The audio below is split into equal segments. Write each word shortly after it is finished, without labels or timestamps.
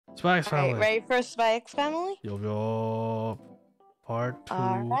Spy X Family. Alright, ready for Spy X Family? Yo, part 2,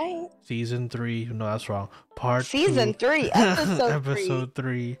 Alright. season 3. No, that's wrong. Part Season 2. 3, episode 3. Episode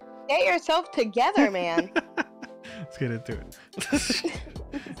 3. Get yourself together, man. Let's get into it.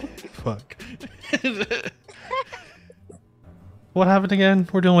 Fuck. What happened again?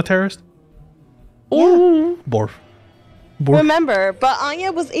 We're dealing with terrorists? Oh, Borf. Remember, but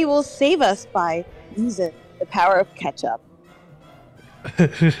Anya was able to save us by using the power of ketchup.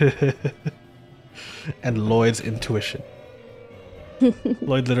 And Lloyd's intuition.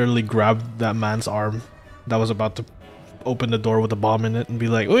 Lloyd literally grabbed that man's arm that was about to open the door with a bomb in it and be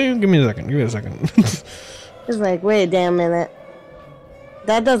like, wait, give me a second. It's like, wait a damn minute.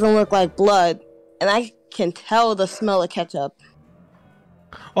 That doesn't look like blood. And I can tell the smell of ketchup.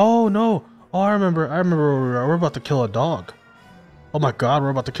 Oh no. Oh, I remember we're about to kill a dog. Oh my god, we're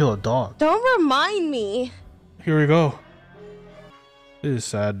about to kill a dog. Don't remind me. Here we go. This is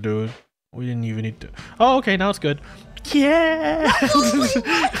sad, dude. We didn't even need to. Oh, okay, now it's good. Yeah!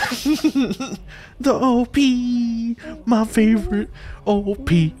 The OP! My favorite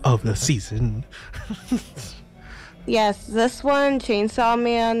OP of the season. Yes, this one, Chainsaw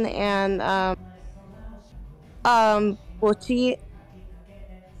Man, and Butchie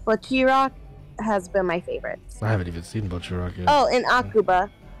Rock has been my favorites. I haven't even seen Butcher Rock yet. Oh, and Akuba.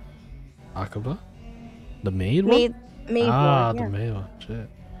 Akuba? The maid one? Maid ah, one, yeah. the maid one. Shit.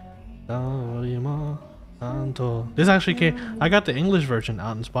 This actually came. I got the English version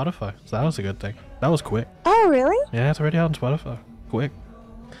out on Spotify, so that was a good thing. That was quick. Oh, really? Yeah, it's already out on Spotify. Quick.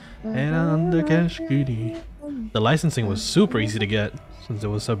 And on the Kashkiri. The licensing was super easy to get since it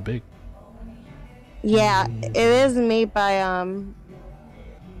was so big. Yeah, it is made by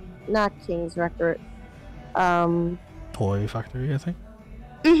not King's Record. Toy Factory, I think.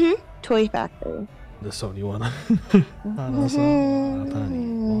 Toy Factory. The Sony one.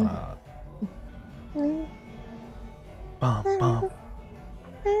 Bum, bum.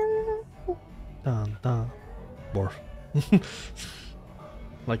 Dun, dun. Borf.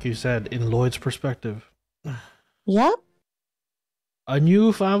 Like you said, in Lloyd's perspective. Yep. A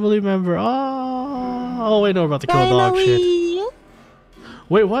new family member. Oh wait, no, we're about to kill a dog. Shit.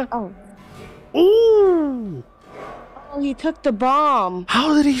 Wait, what? Oh. Ooh! Oh, he took the bomb.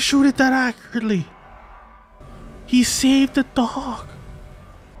 How did he shoot it that accurately? He saved the dog.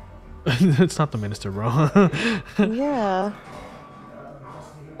 It's not the minister, bro. Yeah.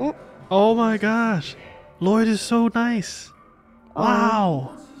 Oh my gosh. Lloyd is so nice.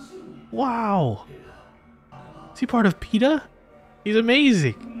 Wow. Wow. Is he part of PETA? He's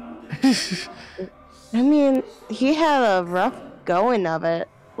amazing. I mean, he had a rough going of it.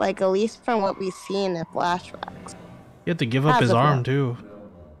 Like, at least from what we see in the flashbacks. He had to give up his arm, too.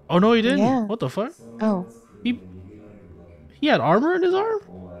 Oh, no, he didn't? Yeah. What the fuck? Oh. He had armor in his arm?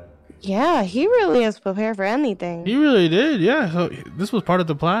 Yeah, he really is prepared for anything. He really did, yeah. So this was part of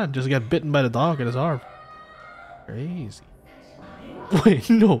the plan. Just get bitten by the dog in his arm. Crazy. Wait,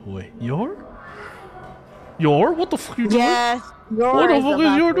 no way. Yor? What the fuck are you doing? Yes, What the fuck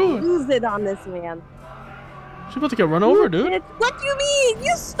is Yor doing? Use it on this man. She's about to get run over, dude. What do you mean?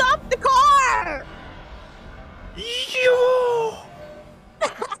 You stopped the car! Yo!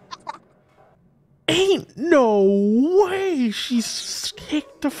 Ain't no way she's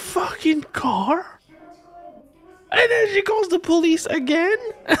kicked the fucking car? And then she calls the police again?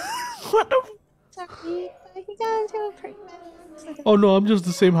 What the? Sorry, he got into a pretty bad accident. Oh no, I'm just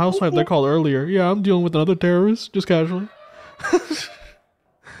the same housewife that called earlier. Yeah, I'm dealing with another terrorist, just casually.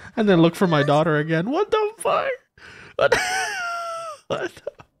 And then look for my daughter again. What the fuck? What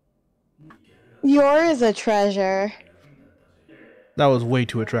the? Yor is a treasure. That was way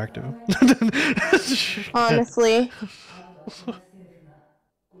too attractive. Honestly.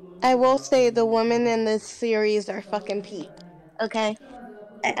 I will say the women in this series are fucking peak. Okay?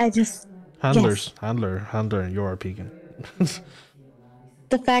 I just... Handlers. Yes. Handler, and you're peeking.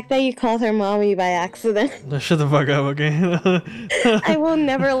 The fact that you called her mommy by accident. Shut the fuck up, okay? I will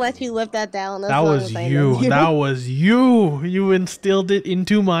never let you live that down. That was you. That was you. You instilled it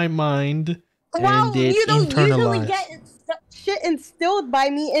into my mind. Well, you don't usually internalized. get shit instilled by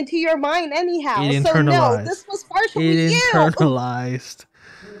me into your mind anyhow. It So no, internalized. this was partially It you. internalized.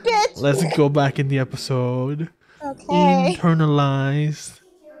 Bitch. Let's go back in the episode. Okay. Internalized.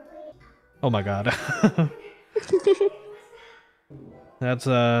 Oh my god. That's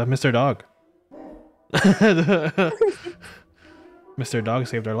Mr. Dog. Mr. Dog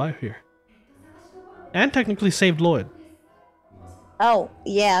saved our life here. And technically saved Lloyd. Oh,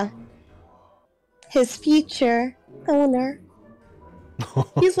 yeah. His future owner.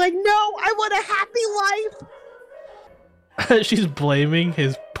 He's like, no, I want a happy life. She's blaming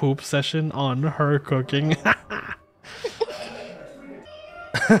his poop session on her cooking.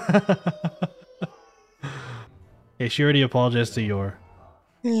 Hey, she already apologized to Yor.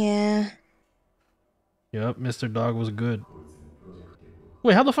 Yeah. Yep, Mr. Dog was good.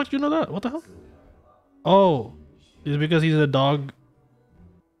 Wait, how the fuck do you know that? What the hell? Oh, is it because he's a dog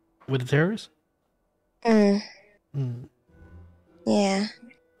with the terrorists? Mm. Mm. Yeah.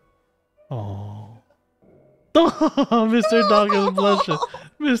 Oh. Mr. Dog is blushing.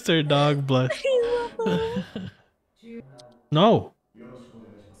 Mr. Dog blushed. No.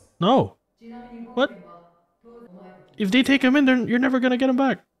 No. What? If they take him in, you're never gonna get him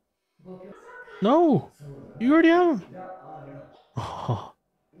back. No. You already have him. Oh.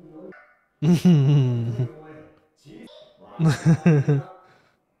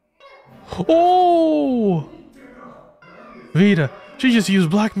 Oh! Vita, she just used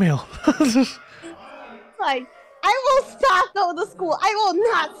blackmail. Like, I will stop going to school. I will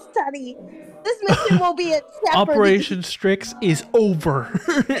not study. This mission will be a jeopardy. Operation Strix is over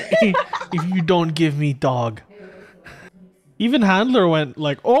if you don't give me dog. Even Handler went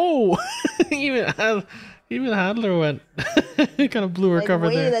like, oh! even Handler went. He kind of blew her Like, cover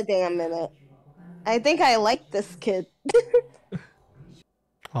wait there. a damn minute. I think I like this kid.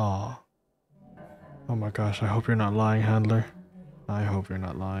 Aw. Oh my gosh, I hope you're not lying, Handler. I hope you're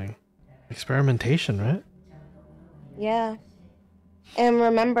not lying. Experimentation, right? Yeah. And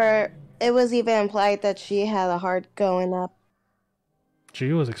remember, it was even implied that she had a heart going up.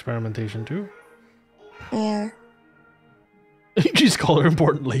 She was experimentation too. Yeah. You just call her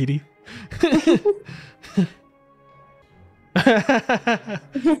important lady.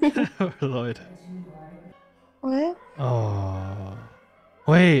 Lloyd. What? Oh.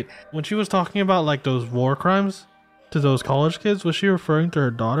 Wait, when she was talking about like those war crimes to those college kids, was she referring to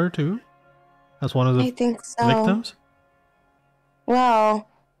her daughter too? As one of the I think so. victims? Well.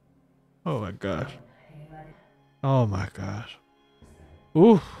 Oh my gosh. Oh my gosh.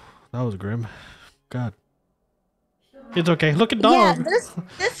 Ooh, that was grim. God. It's okay. Look at Yeah, Dog.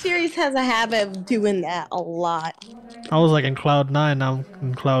 this series has a habit of doing that a lot. I was like in cloud 9, now I'm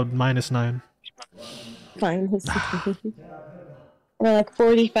in cloud -9. Fine. We're like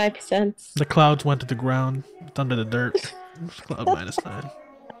 45%. The clouds went to the ground. It's under the dirt. It's cloud -9.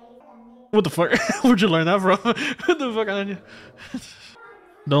 What the fuck? Where'd you learn that from? What the fuck on you?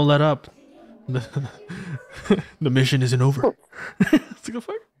 Don't let up. The mission isn't over. What the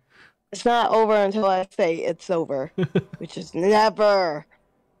fuck? It's not over until I say it's over, which is never.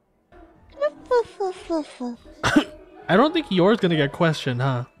 I don't think yours gonna get questioned,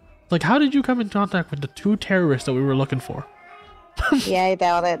 huh? Like, how did you come in contact with the 2 terrorists that we were looking for? Yeah, I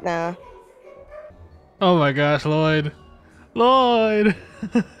doubt it now. Oh my gosh, Lloyd. Lloyd!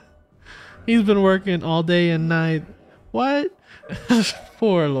 He's been working all day and night. What?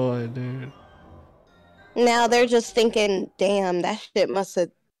 Poor Lloyd, dude. Now they're just thinking, damn, that shit must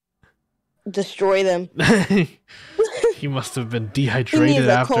have destroyed him. He must have been He dehydrated needs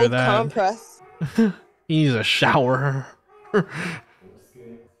a after cold that. compress. He needs a shower.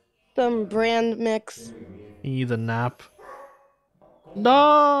 Some brand mix. He needs a nap.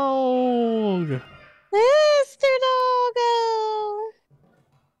 Dog! Mr. Doggo!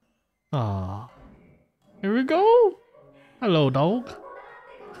 Aw. Here we go. Hello, dog.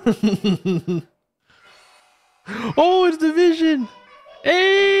 Oh, it's the vision.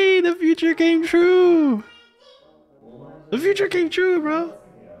 Hey, the future came true. The future came true, bro.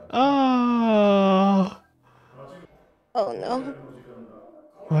 Oh. Oh no.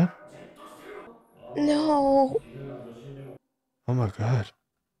 What? No. Oh my god.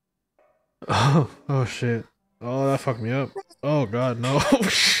 Oh shit. Oh, that fucked me up. Oh god, no.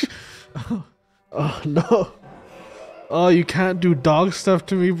 Oh no. Oh, you can't do dog stuff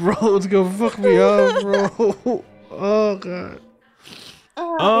to me, bro. It's gonna fuck me up, bro. Oh god.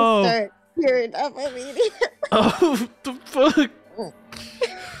 Oh. I start tearing up immediately. Oh, the fuck.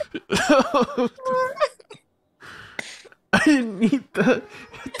 I didn't need that.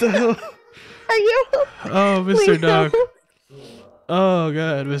 What the hell? Are you? Oh, Mr. Dog. Oh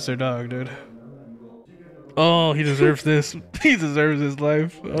god, Mr. Dog, dude. Oh, he deserves this. He deserves his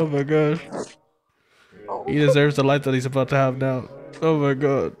life. Oh my gosh. He deserves the life that he's about to have now. Oh my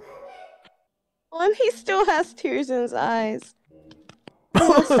god. And he still has tears in his eyes.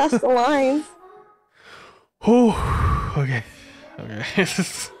 That's the lines. Whew. Okay. Okay.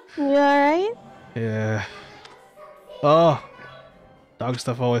 You alright? Yeah. Oh. Dog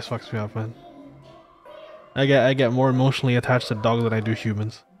stuff always fucks me up, man. I get more emotionally attached to dogs than I do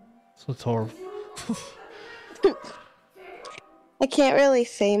humans. So it's horrible. I can't really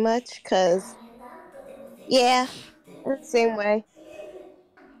say much because, yeah, it's the same way.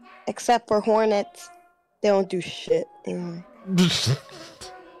 Except for hornets. They don't do shit. Anyway.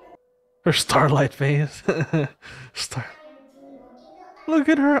 Her starlight face. Star. Look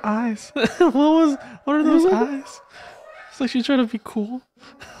at her eyes. What are those eyes? It's like she's trying to be cool.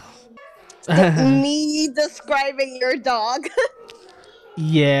 Me describing your dog.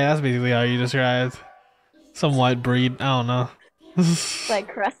 Yeah, that's basically how you describe some white breed. I don't know. Like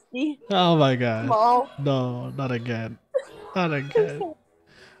crusty. Oh my god. Small. No, not again. Not again.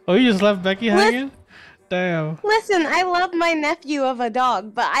 Oh, you just left Becky hanging? Damn. Listen, I love my nephew of a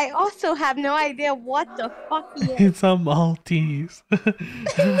dog, but I also have no idea what the fuck he is. It's a Maltese.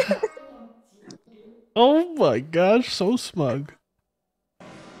 Oh my gosh, so smug.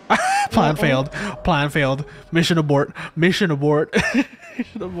 Plan failed. Plan failed. Mission abort. Mission abort.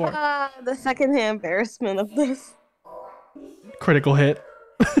 Mission abort. The secondhand embarrassment of this. Critical hit.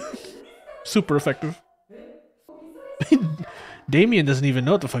 Super effective. Damien doesn't even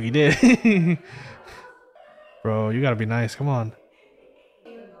know what the fuck he did. Bro, you gotta be nice. Come on.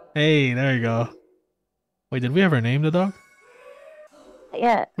 Hey, there you go. Wait, did we ever name the dog?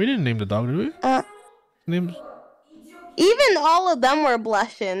 Yeah. We didn't name the dog, did we? Names. Even all of them were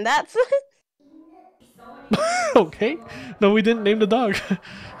blushing. That's Okay. No, we didn't name the dog.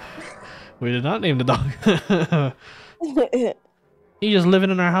 We did not name the dog. He's just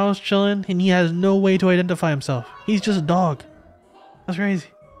living in our house, chilling, and he has no way to identify himself. He's just a dog. That's crazy.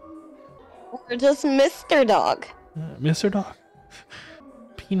 We're just Mr. Dog. Mr. Dog.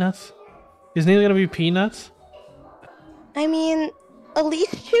 Peanuts. His name's gonna be Peanuts? I mean, at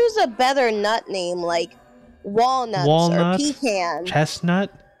least choose a better nut name like walnuts or pecan. Chestnut?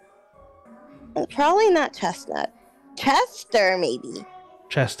 Probably not chestnut. Chester, maybe.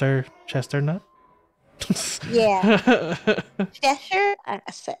 Chesternut? Yeah. Cheshire?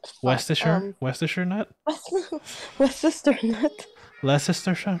 Worcestershire? Worcestershire nut? Worcester nut.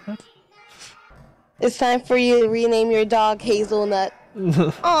 Leicestershire nut? It's time for you to rename your dog Hazelnut.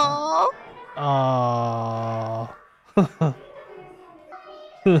 Aww. Aww.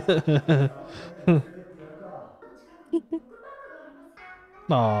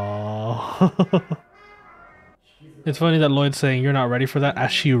 Aww. It's funny that Lloyd's saying you're not ready for that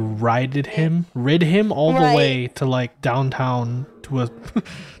as she rid him all the way to like downtown to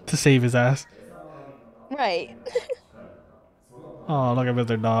to save his ass. Right. Oh, look at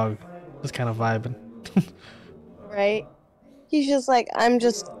Mr. Dog. Just kind of vibing. Right. He's just like, I'm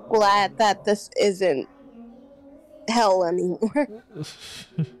just glad that this isn't hell anymore.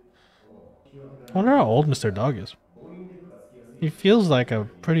 I wonder how old Mr. Dog is. He feels like a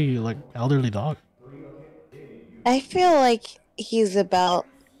pretty like elderly dog. I feel like he's about,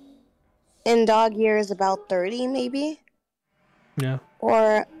 in dog years, about 30 maybe. Yeah.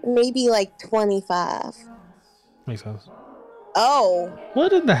 Or maybe like 25. Makes sense. Oh.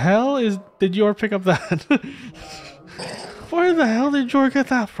 What in the hell did Yor pick up that? Where the hell did Yor get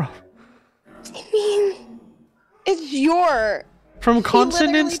that from? I mean, it's your... From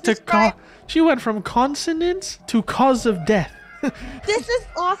consonants to she went from consonants to cause of death. This is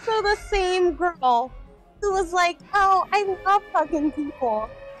also the same girl who was like, oh, I love fucking people.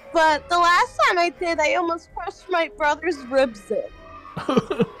 But the last time I did, I almost crushed my brother's ribs in.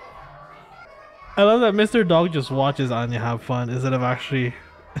 I love that Mr. Dog just watches Anya have fun instead of actually...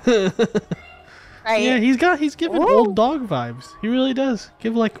 Right. Yeah, he's giving old dog vibes. He really does.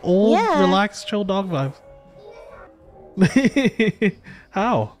 Give like old, relaxed, chill dog vibes.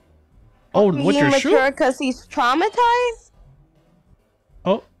 How? Oh, what's your shoe? Because he's traumatized?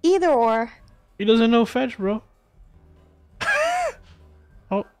 Oh. Either or. He doesn't know fetch, bro.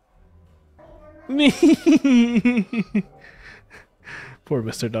 Oh. Poor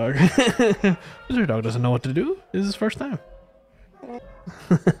Mr. Dog. Mr. Dog doesn't know what to do. This is his first time.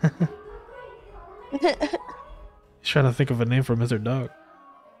 He's trying to think of a name for Mr. Dog.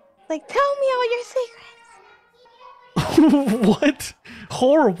 Like, tell me all your secrets. What?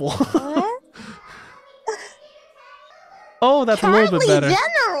 Horrible. What? Oh, that's Charlie a little bit better.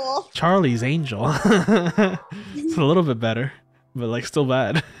 General. Charlie's Angel. It's a little bit better, but like still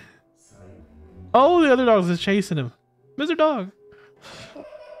bad. Oh, the other dog's just chasing him. Mr. Dog.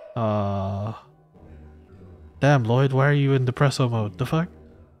 Damn, Lloyd, why are you in depresso mode? The fuck?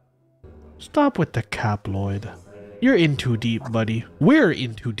 Stop with the cap, Lloyd. You're in too deep, buddy. We're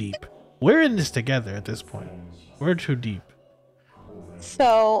in too deep. We're in this together at this point. We're too deep.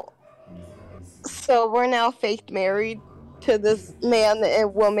 So we're now fake married to this man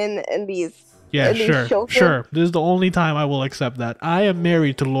and woman and these. Yeah, and these children? Sure. This is the only time I will accept that. I am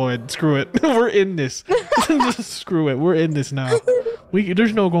married to Lloyd. Screw it. We're in this. Just screw it. We're in this now.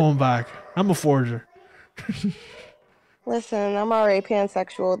 There's no going back. I'm a forger. Listen, I'm already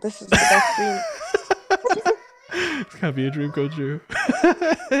pansexual. This is the best dream. It's gotta be a dream come true.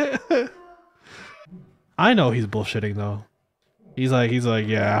 I know he's bullshitting though. He's like,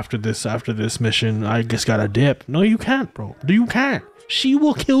 yeah, after this mission, I just gotta dip. No, you can't, bro. You can't. She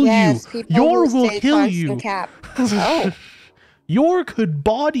will kill you. Yor will kill you. Oh. Yor could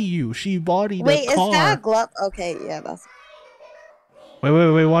body you. She bodied a car. Is that glove? Okay, yeah, that's...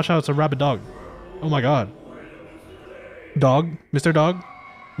 Wait, watch out. It's a rabid dog. Oh my god. Dog? Mr. Dog?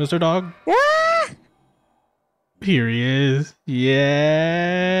 Mr. Dog? Ah! Here he is.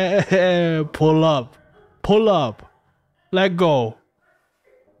 Yeah. Pull up. Pull up. Let go.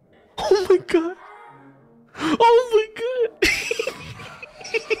 Oh my god. Oh my god.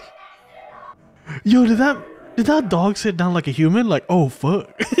 Yo, did that dog sit down like a human? Like, oh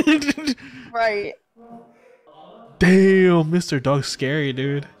fuck. Right. Damn, Mr. Dog's scary,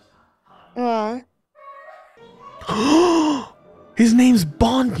 dude. His name's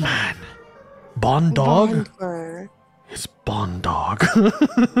Bondman. Bond Dog? It's Bond Dog.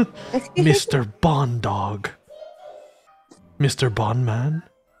 Mr. Bond Dog. Mr. Bondman.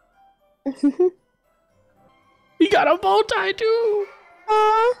 He got a bow tie too.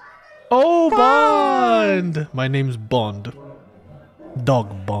 Oh, Bond. My name's Bond.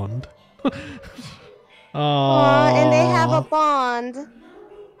 Dog Bond. And they have a bond.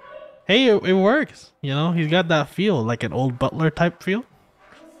 Hey, it works. You know, he's got that feel, like an old butler type feel.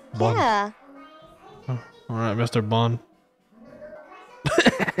 Bond. Yeah. All right, Mr. Bond.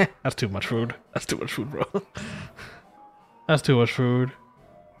 That's too much food. That's too much food, bro. That's too much food.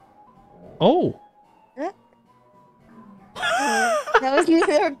 Oh. That was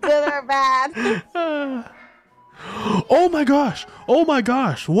neither good or bad. Oh my gosh. Oh my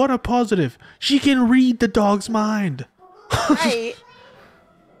gosh. What a positive. She can read the dog's mind. Right.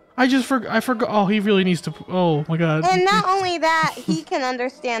 I forgot. Oh, he really needs to. Oh my god. And not only that, he can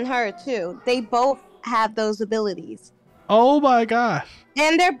understand her too. They both have those abilities. Oh my gosh.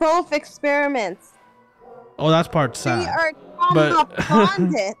 And they're both experiments. Oh, that's part sad. They are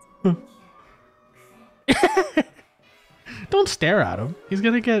bonded. Don't stare at him. He's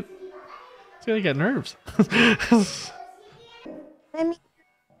gonna get nerves. I mean,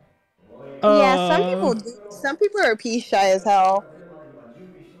 yeah, some people do. Some people are pee shy as hell.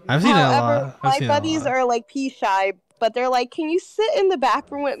 I've seen it a lot. My buddies are like pee shy, but they're like, "Can you sit in the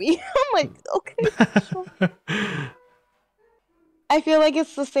bathroom with me?" I'm like, "Okay." Sure. I feel like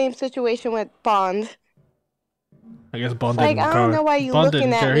it's the same situation with Bond. I guess Bond didn't care. I don't know why you Bond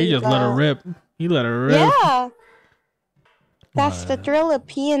looking didn't at care. me. He just let her rip. He let her rip. Yeah. That's the thrill of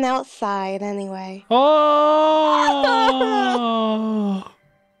peeing outside, anyway. Oh!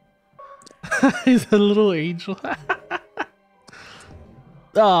 He's a little angel.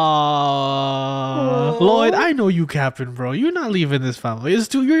 Oh, Lloyd, I know you capping, bro. You're not leaving this family.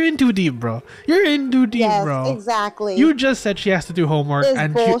 You're in too deep, bro. You're in too deep, bro. Exactly. You just said she has to do homework,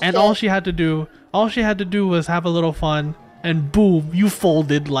 and all she had to do was have a little fun. And boom, you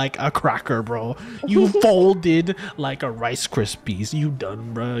folded like a cracker, bro. You folded like a Rice Krispies. You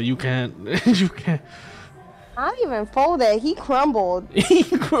done, bro. You can't. You can't. Not even folded. He crumbled. He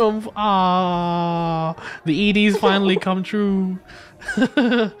crumbled. Ah, the EDs finally come true.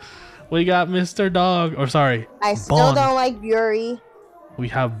 We got Mr. Dog. Or sorry, I still don't like Yuri. We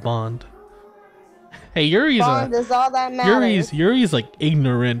have Bond. Hey, Yuri's Bond is all that matters. Yuri's like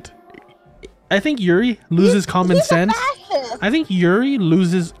ignorant. I think Yuri loses common sense. I think Yuri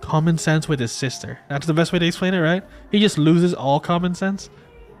loses common sense with his sister. That's the best way to explain it, right? He just loses all common sense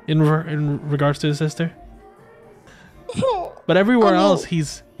in regards to his sister. But everywhere else,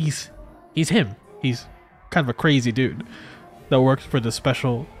 he's him. He's kind of a crazy dude that works for the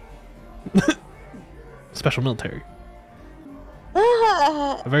special military.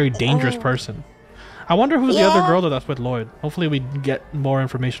 A very dangerous person. I wonder who's the other girl that's with Lloyd. Hopefully we get more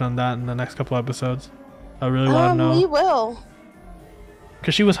information on that in the next couple episodes. I really want to know. We will.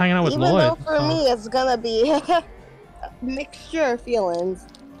 Because she was hanging out with Lloyd. Even though for me it's gonna be a mixture of feelings.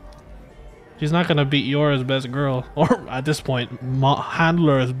 She's not gonna beat Yora's best girl, or at this point,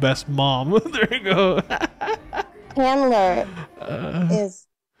 Handler's best mom. There you go. Handler is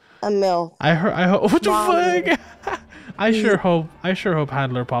a MILF. I hope. What the fuck? I sure hope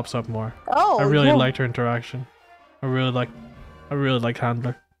Handler pops up more. Oh, I really liked her interaction. I really liked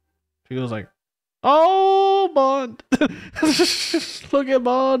Handler. She was like, "Oh, Bond, look at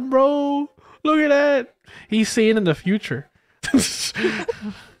Bond, bro. Look at that. He's seeing in the future."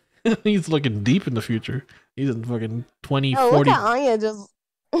 He's looking deep in the future. He's in fucking 20, 40. Look at Anya just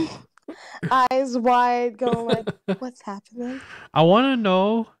eyes wide, going like, "What's happening?" I want to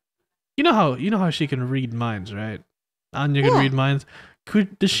know. You know how she can read minds, right? Anya can read minds.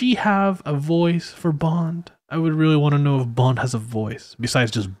 Does she have a voice for Bond? I would really want to know if Bond has a voice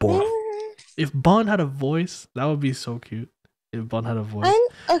besides just Bond. If Bond had a voice, that would be so cute. If Bond had a voice.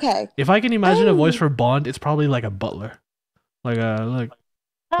 Okay. If I can imagine a voice for Bond, it's probably like a butler. Like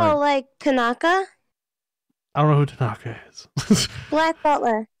Tanaka? I don't know who Tanaka is. Black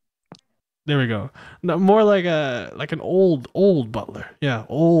Butler. There we go. No, more like an old butler. Yeah,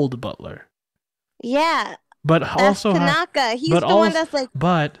 old butler. Yeah. But that's also Tanaka. He's the one that's like.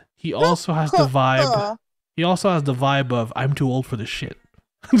 But he also has the vibe. He also has the vibe of I'm too old for this shit.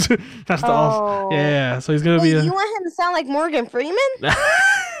 That's the yeah. So he's gonna be. You want him to sound like Morgan Freeman?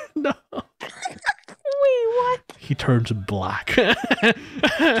 No. Wait, what? He turns black.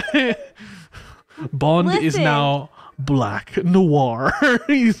 Bond is now black noir.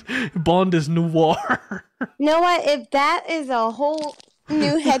 Bond is noir. You know what? If that is a whole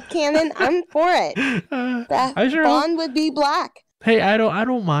new headcanon, I'm for it. Bond would be black. Hey, I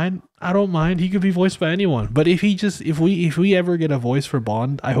don't mind. I don't mind. He could be voiced by anyone. But if we ever get a voice for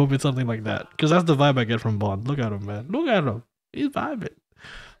Bond, I hope it's something like that. Because that's the vibe I get from Bond. Look at him, man. Look at him. He's vibing.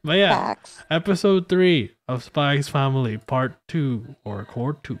 But yeah, Facts. episode 3 of Spy's Family, part 2 or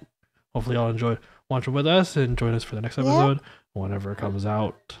core 2. Hopefully y'all enjoy watching with us and join us for the next episode whenever it comes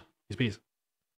out. Peace.